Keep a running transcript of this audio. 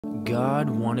God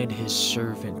wanted his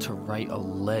servant to write a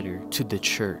letter to the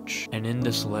church. And in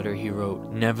this letter he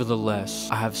wrote, "Nevertheless,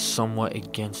 I have somewhat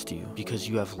against you, because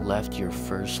you have left your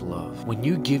first love." When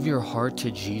you give your heart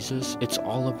to Jesus, it's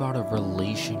all about a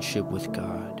relationship with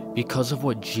God. Because of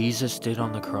what Jesus did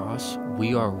on the cross,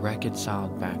 we are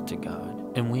reconciled back to God.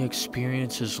 And we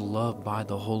experience his love by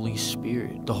the Holy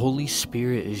Spirit. The Holy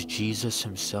Spirit is Jesus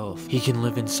himself. He can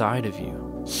live inside of you.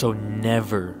 So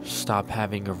never stop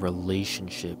having a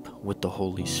relationship with the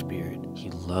Holy Spirit. He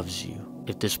loves you.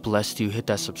 If this blessed you, hit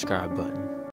that subscribe button.